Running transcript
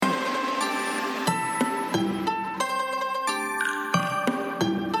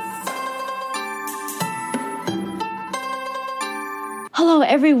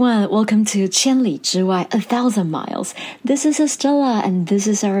everyone, welcome to 千里之外, 1,000 miles. This is Estella, and this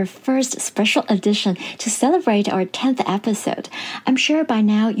is our first special edition to celebrate our 10th episode. I'm sure by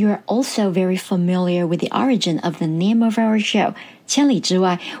now you're also very familiar with the origin of the name of our show. 千里之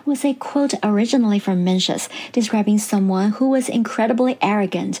外 was a quote originally from Mencius, describing someone who was incredibly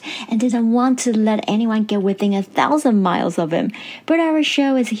arrogant and didn't want to let anyone get within 1,000 miles of him. But our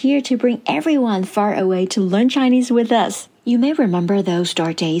show is here to bring everyone far away to learn Chinese with us. You may remember those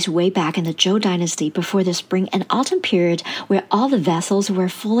dark days way back in the Zhou dynasty before the spring and autumn period where all the vassals were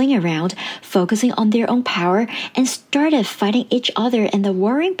fooling around, focusing on their own power, and started fighting each other in the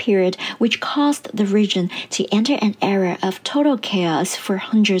warring period which caused the region to enter an era of total chaos for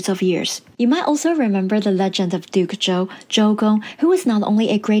hundreds of years. You might also remember the legend of Duke Zhou, Zhou Gōng, who was not only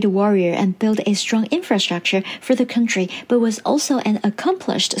a great warrior and built a strong infrastructure for the country, but was also an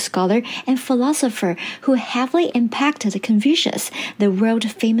accomplished scholar and philosopher who heavily impacted Confucius, the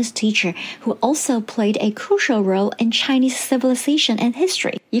world-famous teacher who also played a crucial role in Chinese civilization and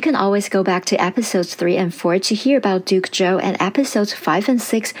history. You can always go back to episodes 3 and 4 to hear about Duke Zhou and episodes 5 and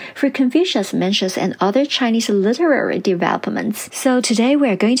 6 for Confucius, Mencius, and other Chinese literary developments. So today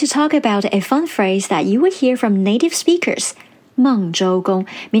we're going to talk about a fun phrase that you would hear from native speakers, 梦周公,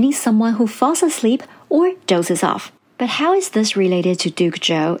 meaning someone who falls asleep or dozes off. But how is this related to Duke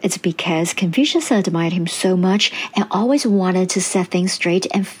Zhou? It's because Confucius admired him so much and always wanted to set things straight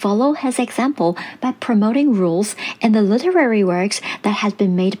and follow his example by promoting rules and the literary works that had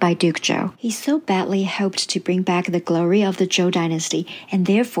been made by Duke Zhou. He so badly hoped to bring back the glory of the Zhou dynasty, and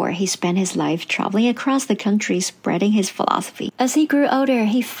therefore he spent his life traveling across the country spreading his philosophy. As he grew older,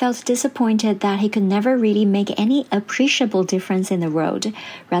 he felt disappointed that he could never really make any appreciable difference in the world.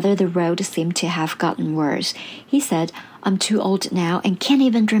 Rather, the road seemed to have gotten worse. He said, I'm too old now and can't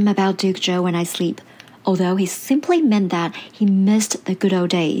even dream about Duke Zhou when I sleep. Although he simply meant that he missed the good old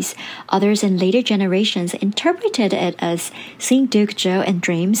days. Others in later generations interpreted it as seeing Duke Zhou in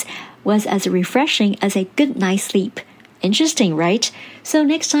dreams was as refreshing as a good night's sleep. Interesting, right? So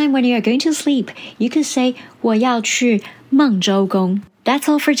next time when you are going to sleep, you could say, 我要去梦周公. That's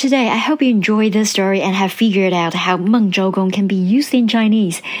all for today. I hope you enjoyed this story and have figured out how 梦周公 can be used in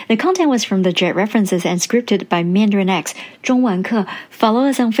Chinese. The content was from the Jet References and scripted by Mandarin X. 中文课. Follow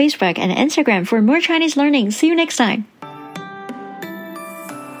us on Facebook and Instagram for more Chinese learning. See you next time.